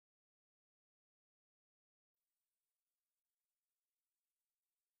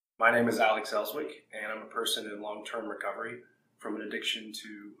My name is Elswick, and I'm a person in long-term recovery from an addiction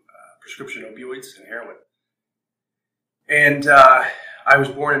to prescription opioids and heroin. And I was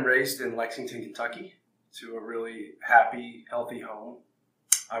born and raised in Lexington, Kentucky, to a really happy, healthy home.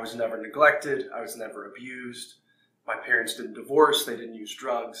 I was never neglected. I was never abused. My parents didn't divorce. They didn't use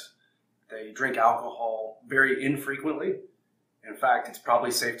drugs. They drink alcohol very infrequently. In fact, it's probably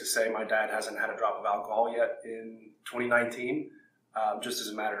safe to say my dad hasn't had a drop of alcohol yet in 2019, just as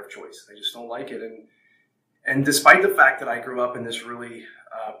a matter of choice. They just don't like it. And despite the fact that I grew up in this really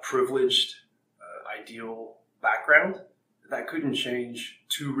privileged, ideal background, that couldn't change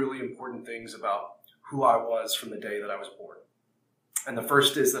two really important things about who I was from the day that I was born. And the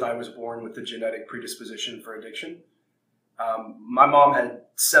first is that I was born with the genetic predisposition for addiction. My mom had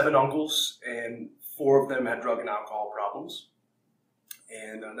 7 uncles, and 4 of them had drug and alcohol problems.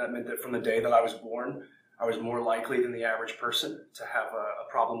 And that meant that from the day that I was born, I was more likely than the average person to have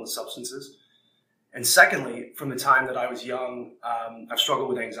a problem with substances. And secondly, from the time that I was young, I've struggled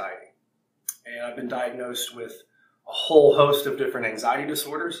with anxiety. And I've been diagnosed with a whole host of different anxiety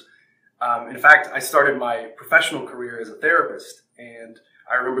disorders. In fact, I started my professional career as a therapist, and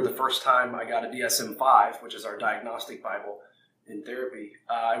I remember the first time I got a DSM-5, which is our diagnostic Bible in therapy.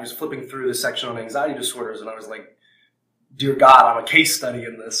 I was flipping through the section on anxiety disorders, and I was like, dear God, I'm a case study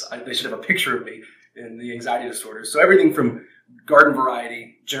in this. They should have a picture of me in the anxiety disorders. So everything from garden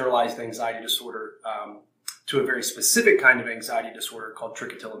variety, generalized anxiety disorder, to a very specific kind of anxiety disorder called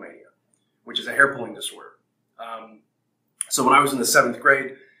trichotillomania, which is a hair pulling disorder. So when I was in the 7th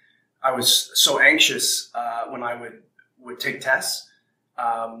grade, I was so anxious when I would take tests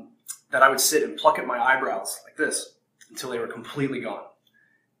that I would sit and pluck at my eyebrows like this until they were completely gone.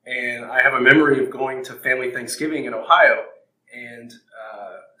 And I have a memory of going to family Thanksgiving in Ohio and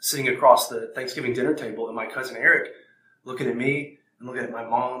sitting across the Thanksgiving dinner table and my cousin Eric looking at me and looking at my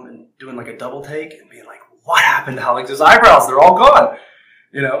mom and doing like a double take and being like, what happened to Alex's eyebrows? They're all gone,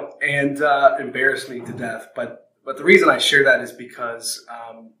 and embarrassed me to death. But the reason I share that is because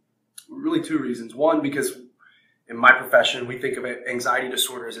really 2 reasons. One, because in my profession, we think of anxiety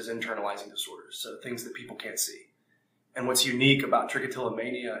disorders as internalizing disorders, so things that people can't see. And what's unique about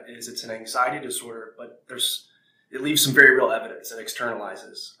trichotillomania is it's an anxiety disorder, but it leaves some very real evidence. It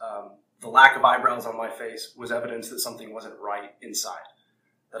externalizes. The lack of eyebrows on my face was evidence that something wasn't right inside,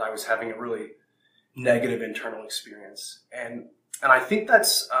 that I was having a really negative internal experience. And I think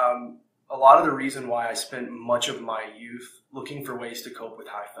that's a lot of the reason why I spent much of my youth looking for ways to cope with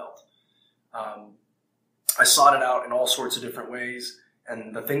how I felt. I sought it out in all sorts of different ways,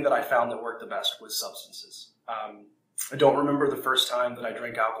 and the thing that I found that worked the best was substances. I don't remember the first time that I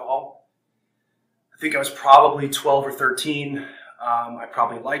drank alcohol. I think I was probably 12 or 13. I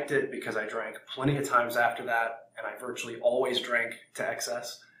probably liked it because I drank plenty of times after that, and I virtually always drank to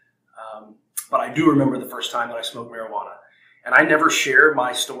excess. But I do remember the first time that I smoked marijuana. And I never share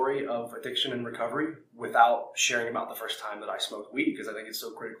my story of addiction and recovery without sharing about the first time that I smoked weed, because I think it's so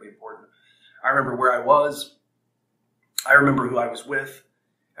critically important. I remember where I was, I remember who I was with,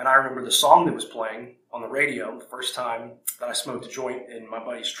 and I remember the song that was playing on the radio the first time that I smoked a joint in my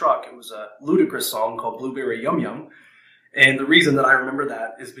buddy's truck. It was a ludicrous song called Blueberry Yum Yum. And the reason that I remember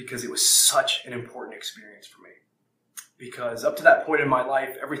that is because it was such an important experience for me. Because up to that point in my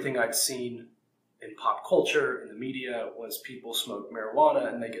life, everything I'd seen in pop culture, in the media, was people smoke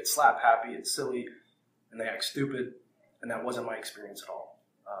marijuana and they get slap happy and silly and they act stupid. And that wasn't my experience at all.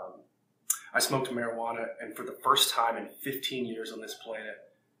 I smoked marijuana, and for the first time in 15 years on this planet,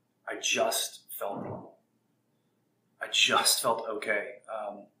 I just felt normal. I just felt okay.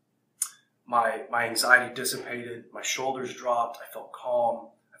 My anxiety dissipated, my shoulders dropped, I felt calm,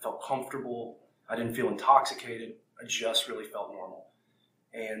 I felt comfortable, I didn't feel intoxicated, I just really felt normal.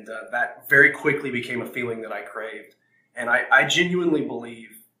 And that very quickly became a feeling that I craved. And I genuinely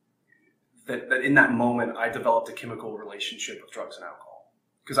believe that in that moment, I developed a chemical relationship with drugs and alcohol.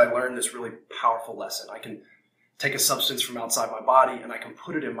 Because I learned this really powerful lesson. I can take a substance from outside my body and I can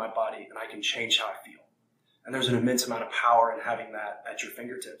put it in my body and I can change how I feel. And there's an immense amount of power in having that at your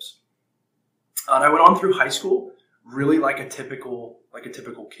fingertips. And I went on through high school really like a typical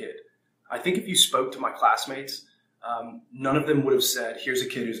kid. I think if you spoke to my classmates, none of them would have said, here's a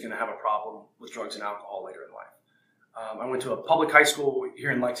kid who's going to have a problem with drugs and alcohol later in life. I went to a public high school here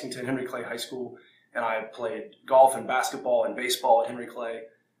in Lexington, Henry Clay High School, and I played golf and basketball and baseball at Henry Clay.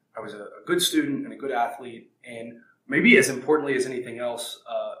 I was a good student and a good athlete, and maybe as importantly as anything else,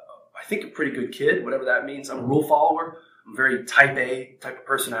 I think a pretty good kid, whatever that means. I'm a rule follower. I'm very type A type of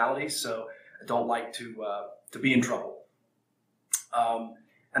personality, so I don't like to be in trouble.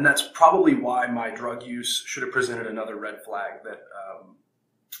 And that's probably why my drug use should have presented another red flag that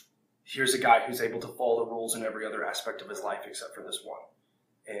here's a guy who's able to follow the rules in every other aspect of his life except for this one.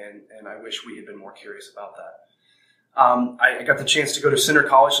 And I wish we had been more curious about that. I got the chance to go to Center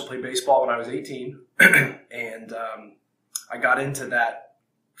College to play baseball when I was 18, and I got into that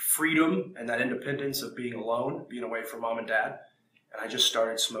freedom and that independence of being alone, being away from mom and dad, and I just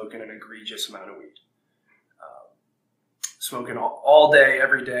started smoking an egregious amount of weed. Smoking all day,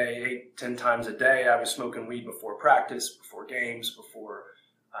 every day, 8-10 times a day. I was smoking weed before practice, before games, before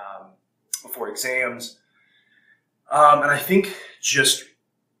exams, and I think just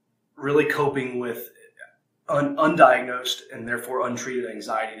really coping with undiagnosed and therefore untreated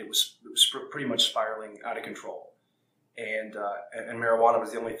anxiety that was pretty much spiraling out of control. And marijuana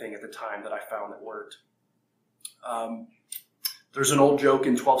was the only thing at the time that I found that worked. There's an old joke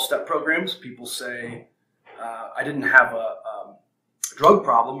in 12-step programs. People say, I didn't have a drug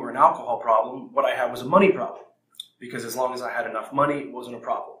problem or an alcohol problem. What I had was a money problem, because as long as I had enough money, it wasn't a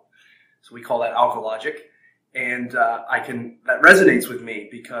problem. So we call that alkalogic. And that resonates with me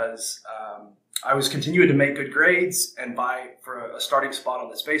because I was continuing to make good grades and vie for a starting spot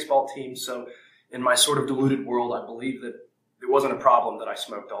on this baseball team. So in my sort of deluded world, I believed that it wasn't a problem that I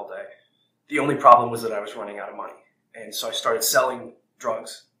smoked all day. The only problem was that I was running out of money. And so I started selling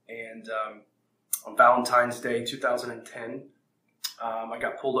drugs. And on Valentine's Day 2010, I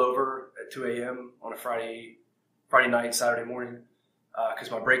got pulled over at 2 a.m. on a Friday night, Saturday morning,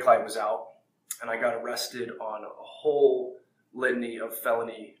 because my brake light was out. And I got arrested on a whole litany of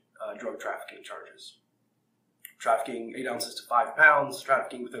felony drug trafficking charges. Trafficking 8 ounces to 5 pounds,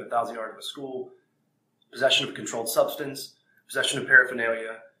 trafficking within 1,000 yards of a school, possession of a controlled substance, possession of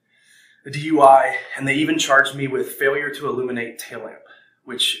paraphernalia, a DUI, and they even charged me with failure to illuminate tail lamp,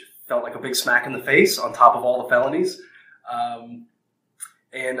 which felt like a big smack in the face on top of all the felonies.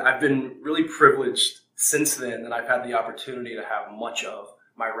 And I've been really privileged since then that I've had the opportunity to have much of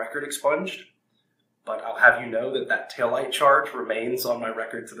my record expunged. But I'll have you know that taillight charge remains on my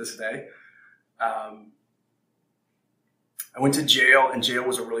record to this day. I went to jail, and jail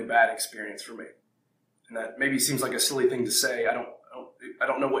was a really bad experience for me. And that maybe seems like a silly thing to say. I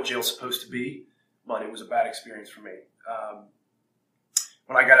don't know what jail's supposed to be, but it was a bad experience for me.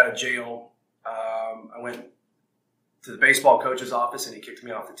 When I got out of jail, I went to the baseball coach's office, and he kicked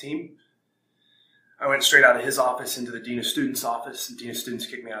me off the team. I went straight out of his office into the dean of students' office, and dean of students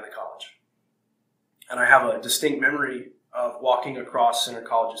kicked me out of the college. And I have a distinct memory of walking across Center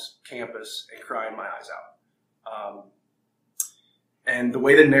College's campus and crying my eyes out. And the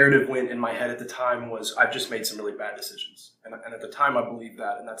way the narrative went in my head at the time was, I've just made some really bad decisions. And at the time I believed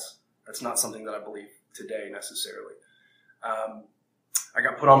that, and that's not something that I believe today necessarily. I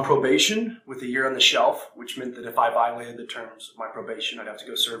got put on probation with a year on the shelf, which meant that if I violated the terms of my probation, I'd have to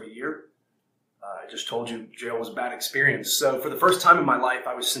go serve a year. I just told you jail was a bad experience. So for the first time in my life,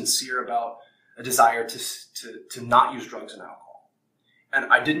 I was sincere about a desire to not use drugs and alcohol. And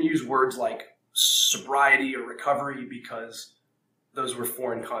I didn't use words like sobriety or recovery because those were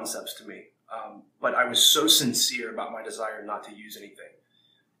foreign concepts to me. But I was so sincere about my desire not to use anything.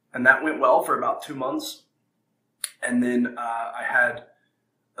 And that went well for about 2 months. And then I had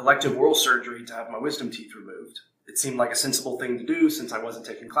elective oral surgery to have my wisdom teeth removed. It seemed like a sensible thing to do since I wasn't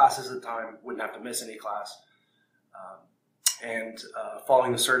taking classes at the time, wouldn't have to miss any class. And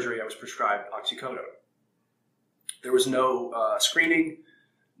following the surgery, I was prescribed oxycodone. There was no screening,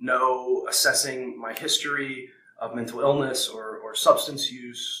 no assessing my history of mental illness or substance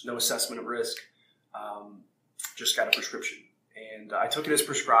use, no assessment of risk, just got a prescription. And I took it as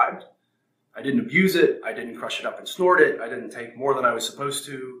prescribed. I didn't abuse it. I didn't crush it up and snort it. I didn't take more than I was supposed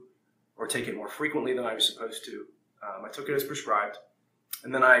to or take it more frequently than I was supposed to. I took it as prescribed.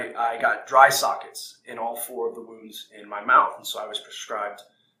 And then I got dry sockets in all 4 of the wounds in my mouth. And so I was prescribed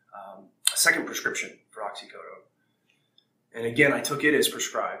a second prescription for oxycodone. And again, I took it as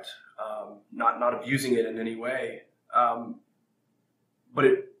prescribed, not abusing it in any way. But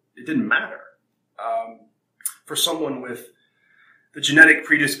it didn't matter. For someone with the genetic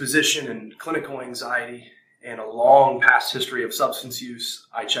predisposition and clinical anxiety and a long past history of substance use,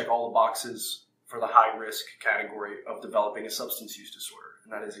 I check all the boxes for the high risk category of developing a substance use disorder.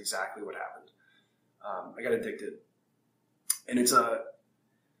 And that is exactly what happened. I got addicted. And it's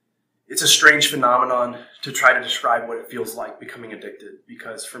a strange phenomenon to try to describe what it feels like becoming addicted,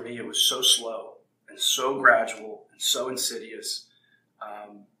 because for me it was so slow and so gradual and so insidious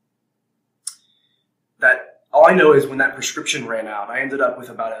that all I know is when that prescription ran out, I ended up with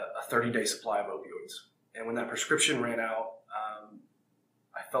about a 30-day supply of opioids. And when that prescription ran out,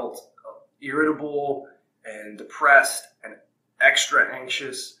 I felt irritable and depressed and extra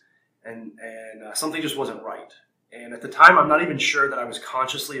anxious, and something just wasn't right. And at the time, I'm not even sure that I was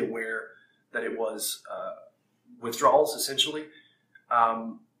consciously aware that it was withdrawals, essentially.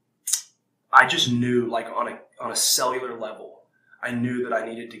 I just knew, like on a cellular level, I knew that I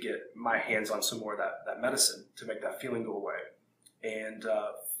needed to get my hands on some more of that medicine to make that feeling go away. And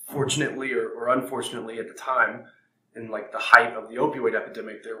fortunately or unfortunately at the time, in like the height of the opioid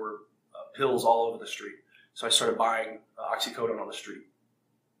epidemic, there were pills all over the street. So I started buying oxycodone on the street.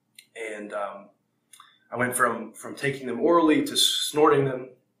 And I went from taking them orally to snorting them.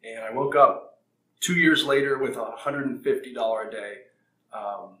 And I woke up 2 years later with a $150 a day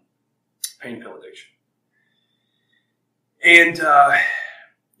pain pill addiction. And,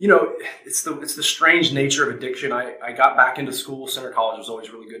 it's the strange nature of addiction. I got back into school. Center College was always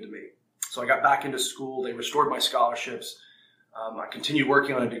really good to me. So I got back into school. They restored my scholarships. I continued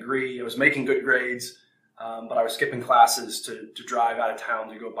working on a degree. I was making good grades, but I was skipping classes to drive out of town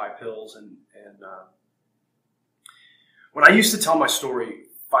to go buy pills. And when I used to tell my story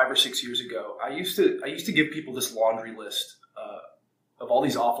 5 or 6 years ago, I used to give people this laundry list of all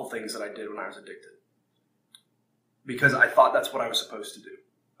these awful things that I did when I was addicted, because I thought that's what I was supposed to do.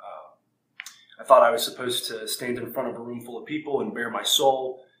 I thought I was supposed to stand in front of a room full of people and bare my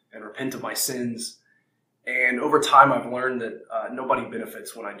soul and repent of my sins. And over time, I've learned that nobody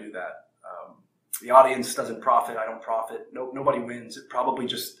benefits when I do that. The audience doesn't profit. I don't profit. Nobody wins. It probably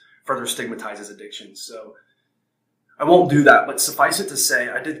just further stigmatizes addiction. So I won't do that. But suffice it to say,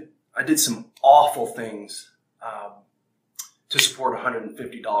 I did some awful things to support a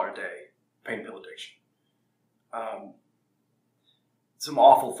 $150 a day pain pill addiction. Some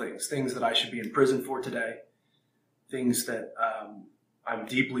awful things that I should be in prison for today, things that I'm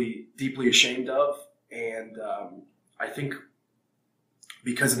deeply, deeply ashamed of. And I think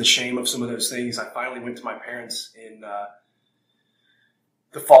because of the shame of some of those things, I finally went to my parents in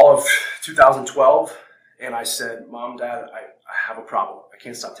the fall of 2012, and I said, Mom, Dad, I have a problem. I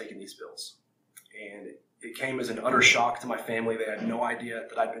can't stop taking these pills. And it came as an utter shock to my family. They had no idea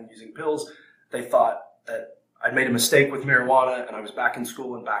that I'd been using pills. They thought that I'd made a mistake with marijuana and I was back in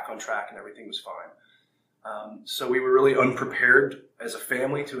school and back on track and everything was fine. So we were really unprepared as a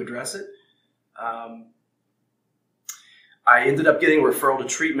family to address it. I ended up getting a referral to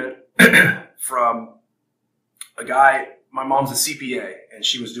treatment from a guy. My mom's a CPA and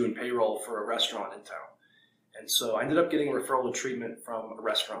she was doing payroll for a restaurant in town. And so I ended up getting a referral to treatment from a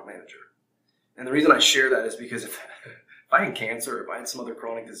restaurant manager. And the reason I share that is because if I had cancer, or if I had some other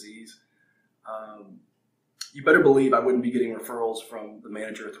chronic disease, you better believe I wouldn't be getting referrals from the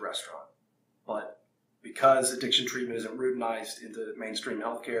manager at the restaurant. But because addiction treatment isn't routinized into mainstream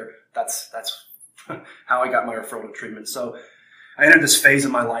healthcare, that's how I got my referral to treatment. So I entered this phase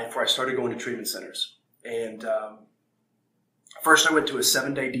of my life where I started going to treatment centers. And first I went to a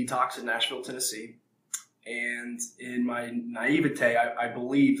 7-day detox in Nashville, Tennessee. And in my naivete, I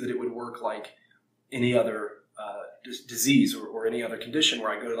believed that it would work like any other disease or any other condition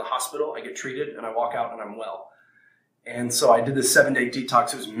where I go to the hospital, I get treated, and I walk out and I'm well. And so I did this 7-day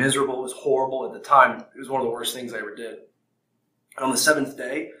detox. It was miserable. It was horrible at the time. It was one of the worst things I ever did. And on the 7th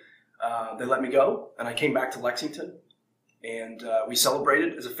day, they let me go, and I came back to Lexington, and we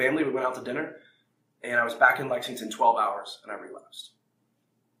celebrated as a family. We went out to dinner, and I was back in Lexington 12 hours, and I relapsed.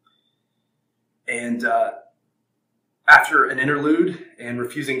 And after an interlude and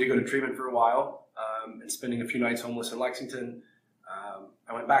refusing to go to treatment for a while, and spending a few nights homeless in Lexington,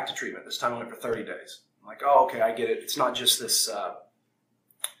 I went back to treatment. This time I went for 30 days. I'm like, oh, okay, I get it. It's not just this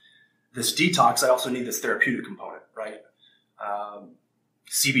this detox. I also need this therapeutic component, right?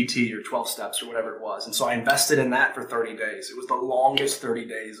 CBT or 12 steps or whatever it was. And so I invested in that for 30 days. It was the longest 30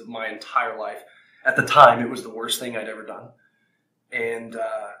 days of my entire life. At the time, it was the worst thing I'd ever done. And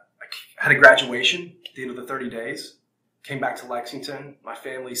I had a graduation at the end of the 30 days. Came back to Lexington. My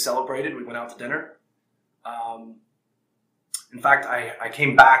family celebrated. We went out to dinner. In fact, I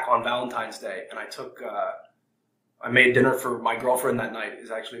came back on Valentine's Day, and I made dinner for my girlfriend that night,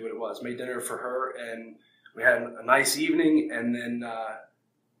 is actually what it was. Made dinner for her, and we had a nice evening, and then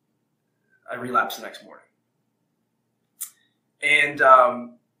I relapsed the next morning. And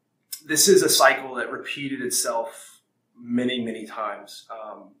this is a cycle that repeated itself many, many times,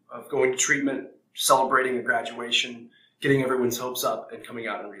 of going to treatment, celebrating a graduation, getting everyone's hopes up, and coming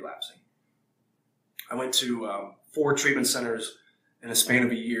out and relapsing. I went to 4 treatment centers in a span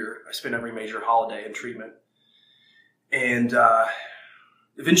of a year. I spent every major holiday in treatment. And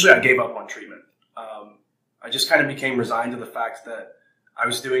eventually I gave up on treatment. I just kind of became resigned to the fact that I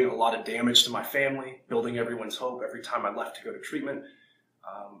was doing a lot of damage to my family, building everyone's hope every time I left to go to treatment.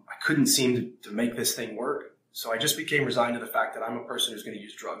 I couldn't seem to make this thing work. So I just became resigned to the fact that I'm a person who's going to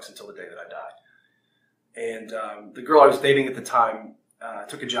use drugs until the day that I die. And the girl I was dating at the time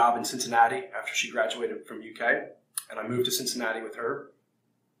took a job in Cincinnati after she graduated from UK, and I moved to Cincinnati with her.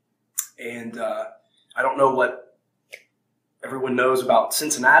 And I don't know what everyone knows about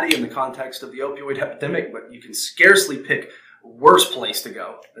Cincinnati in the context of the opioid epidemic, but you can scarcely pick a worse place to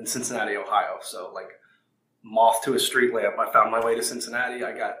go than Cincinnati, Ohio. So like moth to a street lamp, I found my way to Cincinnati.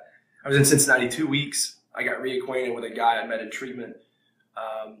 I was in Cincinnati 2 weeks. I got reacquainted with a guy I met in treatment,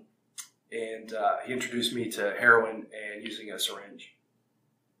 and he introduced me to heroin and using a syringe.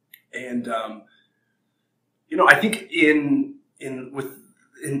 And I think in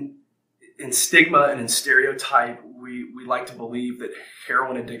stigma and in stereotype, we like to believe that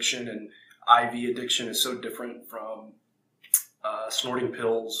heroin addiction and IV addiction is so different from snorting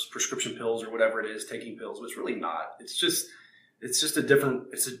pills, prescription pills, or whatever it is, taking pills. But it's really not. It's just a different.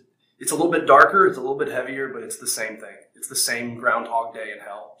 It's a little bit darker. It's a little bit heavier, but it's the same thing. It's the same Groundhog Day in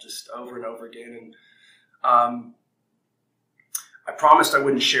hell, just over and over again. And I promised I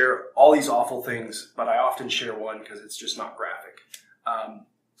wouldn't share all these awful things, but I often share one because it's just not graphic.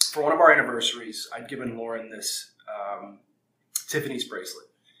 For one of our anniversaries, I'd given Lauren this Tiffany's bracelet.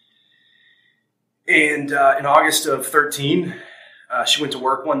 And in August of 13, she went to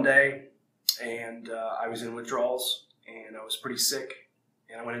work one day, and I was in withdrawals, and I was pretty sick.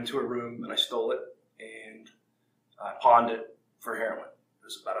 And I went into her room, and I stole it, and I pawned it for heroin. It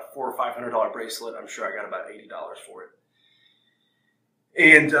was about a $400 or $500 bracelet. I'm sure I got about $80 for it.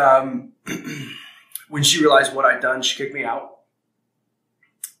 And when she realized what I'd done, she kicked me out.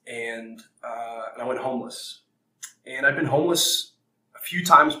 And I went homeless. And I'd been homeless a few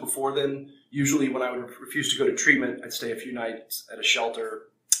times before then. Usually when I would refuse to go to treatment, I'd stay a few nights at a shelter,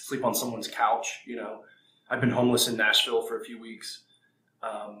 sleep on someone's couch. I'd been homeless in Nashville for a few weeks.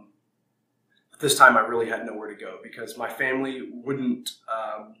 But this time I really had nowhere to go because my family wouldn't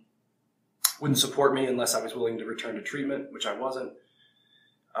support me unless I was willing to return to treatment, which I wasn't.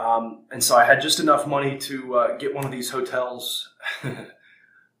 And so I had just enough money to get one of these hotels.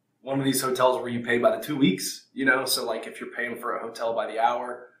 One of these hotels where you pay by the 2 weeks, so like if you're paying for a hotel by the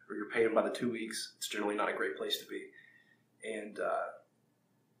hour or you're paying by the 2 weeks, it's generally not a great place to be. And,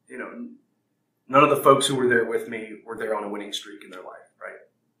 none of the folks who were there with me were there on a winning streak in their life, right?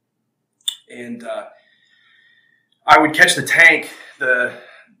 And I would catch the tank, the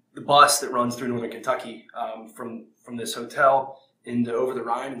bus that runs through northern Kentucky from this hotel into Over the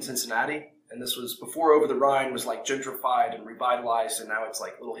Rhine in Cincinnati. And this was before Over the Rhine was like gentrified and revitalized, and now it's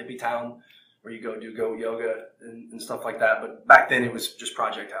like a little hippie town where you go do yoga and stuff like that. But back then it was just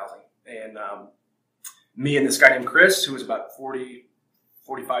project housing. And me and this guy named Chris, who was about 40,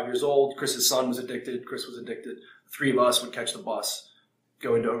 45 years old, Chris's son was addicted, Chris was addicted. The three of us would catch the bus,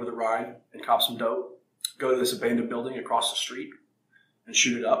 go into Over the Rhine and cop some dope, go to this abandoned building across the street and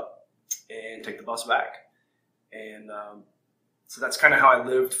shoot it up and take the bus back. And so that's kind of how I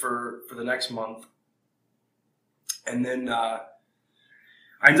lived for the next month. And then I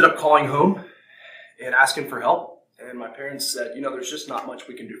ended up calling home and asking for help. And my parents said, there's just not much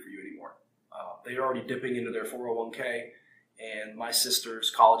we can do for you anymore. They were already dipping into their 401k and my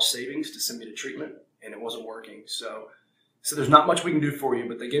sister's college savings to send me to treatment, and it wasn't working. So there's not much we can do for you,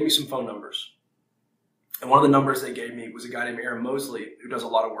 but they gave me some phone numbers. And one of the numbers they gave me was a guy named Aaron Mosley, who does a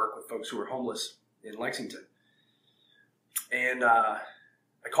lot of work with folks who are homeless in Lexington. And I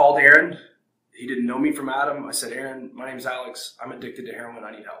called Aaron. He didn't know me from Adam. I said, Aaron, my name's Alex. I'm addicted to heroin.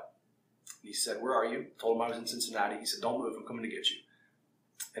 I need help. And he said, where are you? I told him I was in Cincinnati. He said, don't move. I'm coming to get you.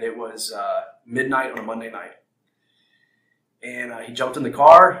 And it was midnight on a Monday night. And he jumped in the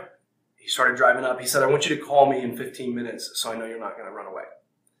car. He started driving up. He said, I want you to call me in 15 minutes so I know you're not going to run away.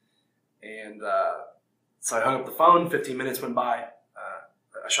 And so I hung up the phone. 15 minutes went by.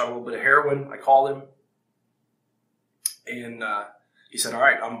 I shot a little bit of heroin. I called him. And he said, all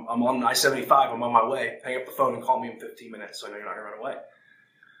right, I'm on I-75. I'm on my way. Hang up the phone and call me in 15 minutes so I know you're not going to run away.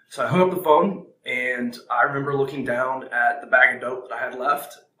 So I hung up the phone, and I remember looking down at the bag of dope that I had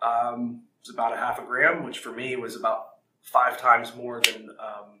left. It was about 0.5 gram, which for me was about 5 times more than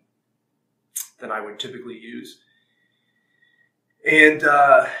I would typically use. And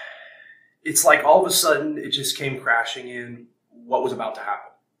it's like all of a sudden it just came crashing in what was about to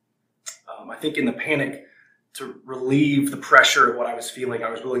happen. I think in the panic to relieve the pressure of what I was feeling, I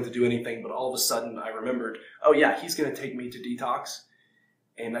was willing to do anything, but all of a sudden I remembered, oh yeah, he's going to take me to detox,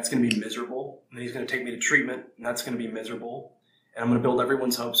 and that's going to be miserable. And then he's going to take me to treatment, and that's going to be miserable. And I'm going to build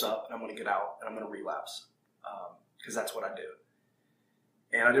everyone's hopes up, and I'm going to get out, and I'm going to relapse, because that's what I do.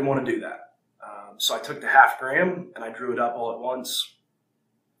 And I didn't want to do that. So I took the 0.5 gram, and I drew it up all at once,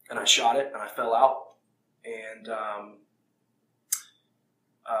 and I shot it, and I fell out. And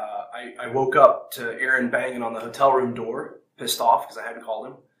I woke up to Aaron banging on the hotel room door, pissed off because I hadn't called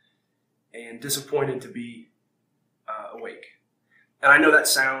him, and disappointed to be awake. And I know that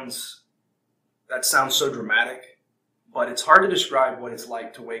sounds so dramatic, but it's hard to describe what it's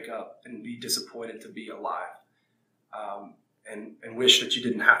like to wake up and be disappointed to be alive, and wish that you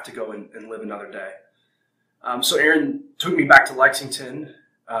didn't have to go and live another day. So Aaron took me back to Lexington,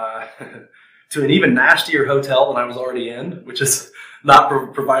 to an even nastier hotel than I was already in, which is not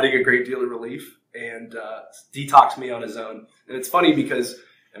providing a great deal of relief, and detoxed me on his own. And it's funny because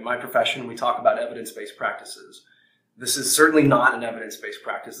in my profession, we talk about evidence-based practices. This is certainly not an evidence-based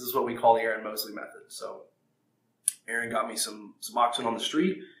practice. This is what we call the Aaron Mosley method. So Aaron got me some Suboxone on the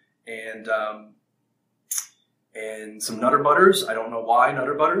street and some Nutter Butters. I don't know why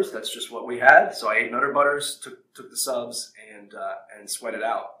Nutter Butters. That's just what we had. So I ate Nutter Butters, took the subs, and sweat it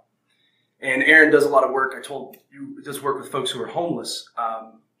out. And Aaron does a lot of work. I told you, he does work with folks who are homeless.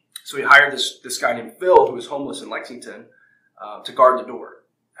 So he hired this guy named Phil, who was homeless in Lexington, to guard the door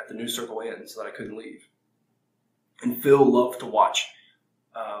at the New Circle Inn so that I couldn't leave. And Phil loved to watch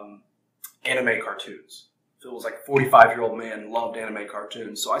anime cartoons. Phil was like a 45-year-old man, loved anime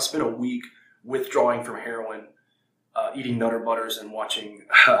cartoons. So I spent a week withdrawing from heroin, eating Nutter Butters and watching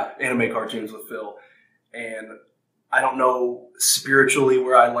anime cartoons with Phil. And I don't know spiritually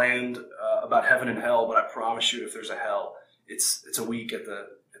where I land about heaven and hell, but I promise you, if there's a hell, it's a week at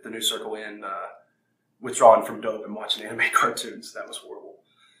the New Circle Inn, withdrawing from dope and watching anime cartoons. That was horrible.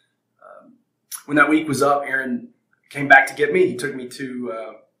 When that week was up, Aaron came back to get me. He took me to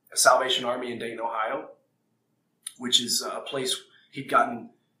a Salvation Army in Dayton, Ohio, which is a place he'd gotten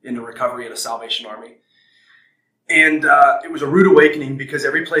into recovery at a Salvation Army. And it was a rude awakening because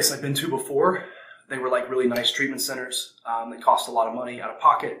every place I'd been to before, they were like really nice treatment centers. They cost a lot of money out of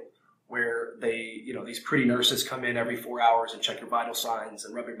pocket, where these pretty nurses come in every 4 hours and check your vital signs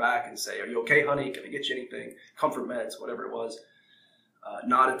and rub your back and say, "Are you okay, honey? Can I get you anything? Comfort meds," whatever it was.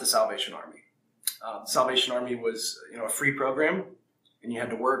 Not at the Salvation Army. Salvation Army was, a free program, and you had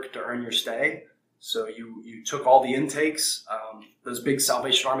to work to earn your stay. So you took all the intakes, those big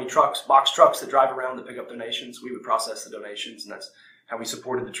Salvation Army trucks, box trucks that drive around to pick up donations. We would process the donations, and that's how we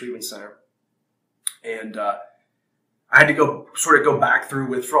supported the treatment center. And I had to go back through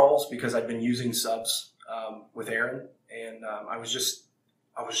withdrawals because I'd been using subs with Aaron, and I was just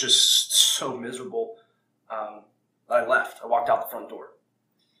so miserable that I left. I walked out the front door,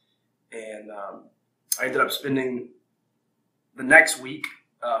 and I ended up spending the next week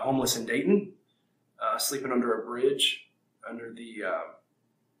homeless in Dayton, sleeping under a bridge under the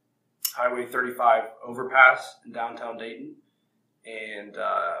Highway 35 overpass in downtown Dayton, and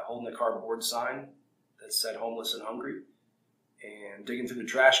holding a cardboard sign that said "homeless and hungry," and digging through the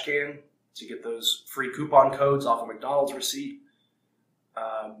trash can to get those free coupon codes off a McDonald's receipt,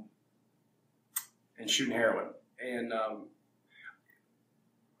 and shooting heroin. And I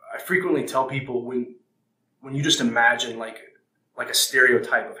frequently tell people, when you just imagine like a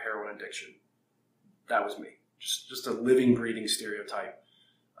stereotype of heroin addiction, that was me. Just a living, breathing stereotype.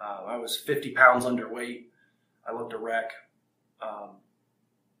 I was 50 pounds underweight. I looked a wreck.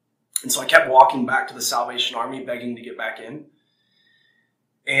 And so I kept walking back to the Salvation Army, begging to get back in.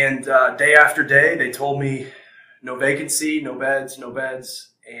 And day after day, they told me no vacancy, no beds, no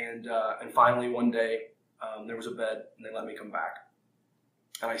beds. And finally, one day, there was a bed, and they let me come back.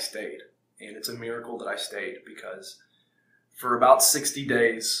 And I stayed. And it's a miracle that I stayed, because for about 60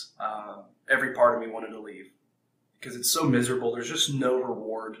 days, every part of me wanted to leave, because it's so miserable. There's just no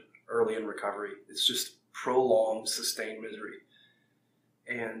reward early in recovery. It's just prolonged, sustained misery.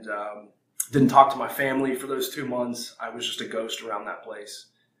 And didn't talk to my family for those 2 months. I was just a ghost around that place.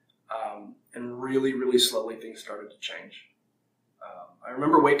 And really, really slowly things started to change. I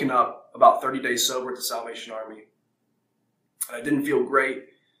remember waking up about 30 days sober at the Salvation Army. And I didn't feel great.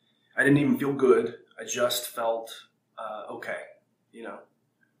 I didn't even feel good. I just felt okay,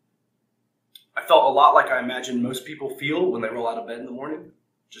 I felt a lot like I imagine most people feel when they roll out of bed in the morning.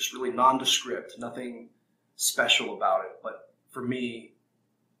 Just really nondescript, nothing special about it. But for me,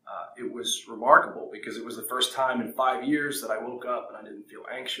 it was remarkable, because it was the first time in 5 years that I woke up and I didn't feel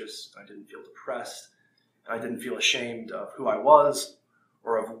anxious, I didn't feel depressed, and I didn't feel ashamed of who I was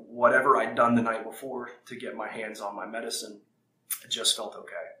or of whatever I'd done the night before to get my hands on my medicine. I just felt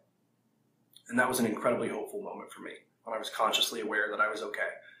okay. And that was an incredibly hopeful moment for me, when I was consciously aware that I was okay.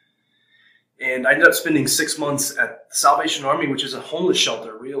 And I ended up spending 6 months at the Salvation Army, which is a homeless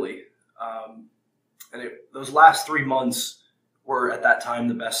shelter, really. Those last 3 months were, at that time,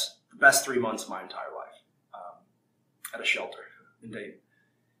 the best 3 months of my entire life, at a shelter in Dayton.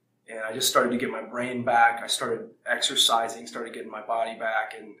 And I just started to get my brain back. I started exercising, started getting my body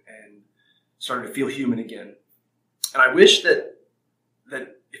back, and started to feel human again. And I wish that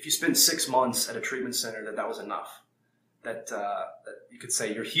if you spend 6 months at a treatment center, that was enough. That you could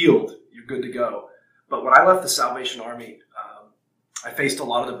say you're healed, you're good to go. But when I left the Salvation Army, I faced a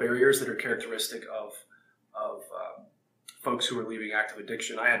lot of the barriers that are characteristic of folks who are leaving active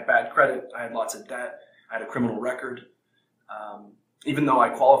addiction. I had bad credit. I had lots of debt. I had a criminal record. Even though I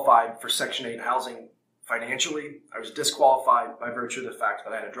qualified for Section 8 housing financially, I was disqualified by virtue of the fact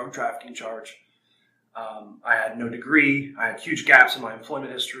that I had a drug trafficking charge. I had no degree. I had huge gaps in my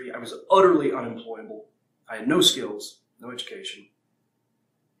employment history. I was utterly unemployable. I had no skills, no education.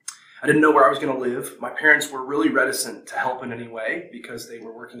 I didn't know where I was going to live. My parents were really reticent to help in any way because they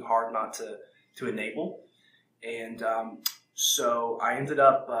were working hard not to enable. And so I ended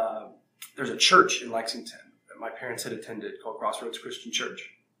up, there's a church in Lexington that my parents had attended called Crossroads Christian Church.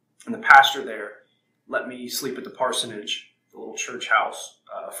 And the pastor there let me sleep at the parsonage, the little church house,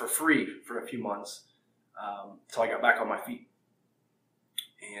 for free for a few months until I got back on my feet.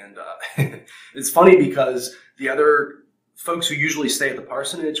 And it's funny because the other folks who usually stay at the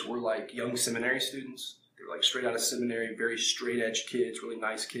parsonage were like young seminary students. They were like straight out of seminary, very straight edge kids, really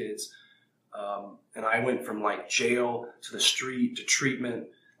nice kids. And I went from like jail to the street to treatment,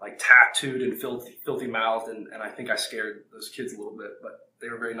 like tattooed and filthy mouthed. And I think I scared those kids a little bit, but they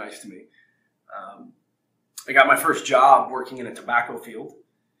were very nice to me. I got my first job working in a tobacco field,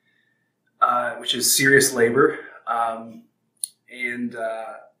 which is serious labor.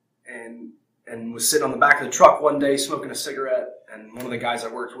 And was sitting on the back of the truck one day smoking a cigarette, and one of the guys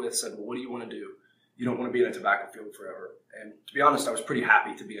I worked with said, "Well, what do you want to do? You don't want to be in a tobacco field forever." And to be honest, I was pretty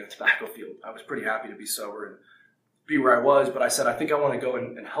happy to be in a tobacco field. I was pretty happy to be sober and be where I was, but I said, I think I want to go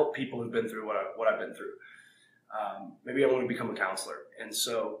and help people who've been through what I've been through. Maybe I want to become a counselor. And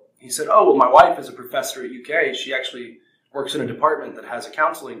so he said, "Oh, well, my wife is a professor at UK. She actually works in a department that has a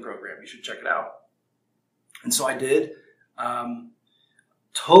counseling program. You should check it out." And so I did.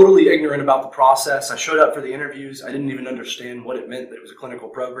 Totally ignorant about the process. I showed up for the interviews. I didn't even understand what it meant that it was a clinical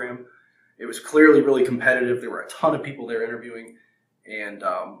program. It was clearly really competitive. There were a ton of people there interviewing. And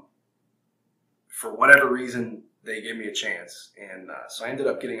for whatever reason, they gave me a chance. And so I ended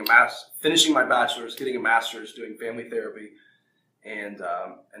up getting finishing my bachelor's, getting a master's, doing family therapy. And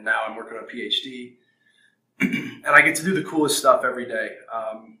now I'm working on a PhD. And I get to do the coolest stuff every day.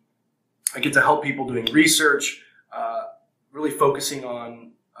 I get to help people doing research, really focusing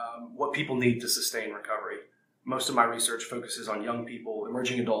on what people need to sustain recovery. Most of my research focuses on young people,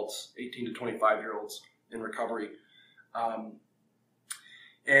 emerging adults, 18 to 25-year-olds in recovery.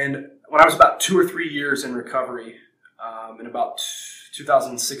 And when I was about 2 or 3 years in recovery, in about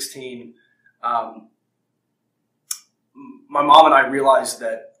 2016, my mom and I realized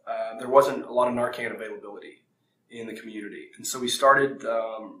that there wasn't a lot of Narcan availability in the community. And so we started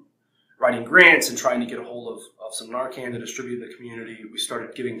writing grants and trying to get a hold of some Narcan to distribute in the community. We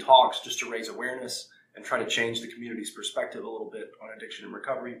started giving talks just to raise awareness and try to change the community's perspective a little bit on addiction and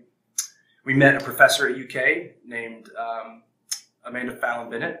recovery. We met a professor at UK named Amanda Fallon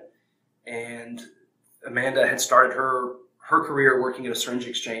Bennett, and Amanda had started her career working at a syringe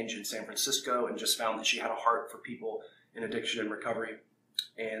exchange in San Francisco and just found that she had a heart for people in addiction and recovery.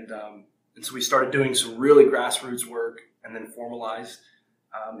 And so we started doing some really grassroots work and then formalized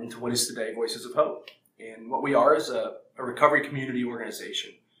into what is today Voices of Hope. And what we are is a recovery community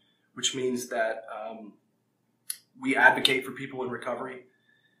organization, which means that we advocate for people in recovery.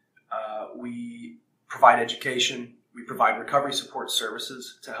 We provide education. We provide recovery support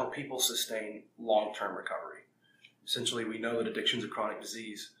services to help people sustain long-term recovery. Essentially, we know that addiction is a chronic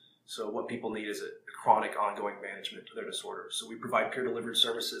disease, so what people need is a chronic, ongoing management of their disorder. So we provide peer-delivered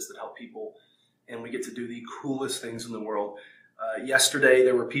services that help people, and we get to do the coolest things in the world. Yesterday,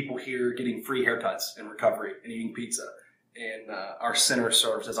 there were people here getting free haircuts in recovery and eating pizza. And our center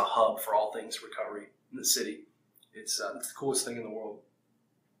serves as a hub for all things recovery in the city. It's the coolest thing in the world.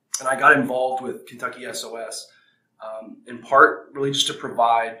 And I got involved with Kentucky SOS in part really just to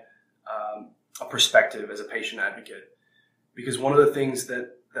provide a perspective as a patient advocate. Because one of the things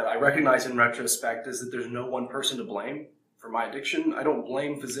that I recognize in retrospect is that there's no one person to blame for my addiction. I don't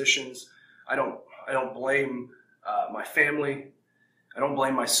blame physicians. I don't blame my family. I don't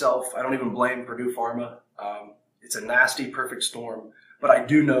blame myself. I don't even blame Purdue Pharma. It's a nasty, perfect storm. But I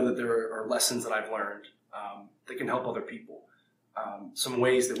do know that there are lessons that I've learned that can help other people. Some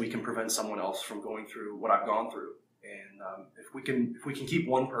ways that we can prevent someone else from going through what I've gone through. And if we can keep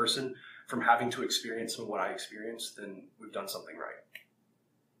one person from having to experience some of what I experienced, then we've done something right.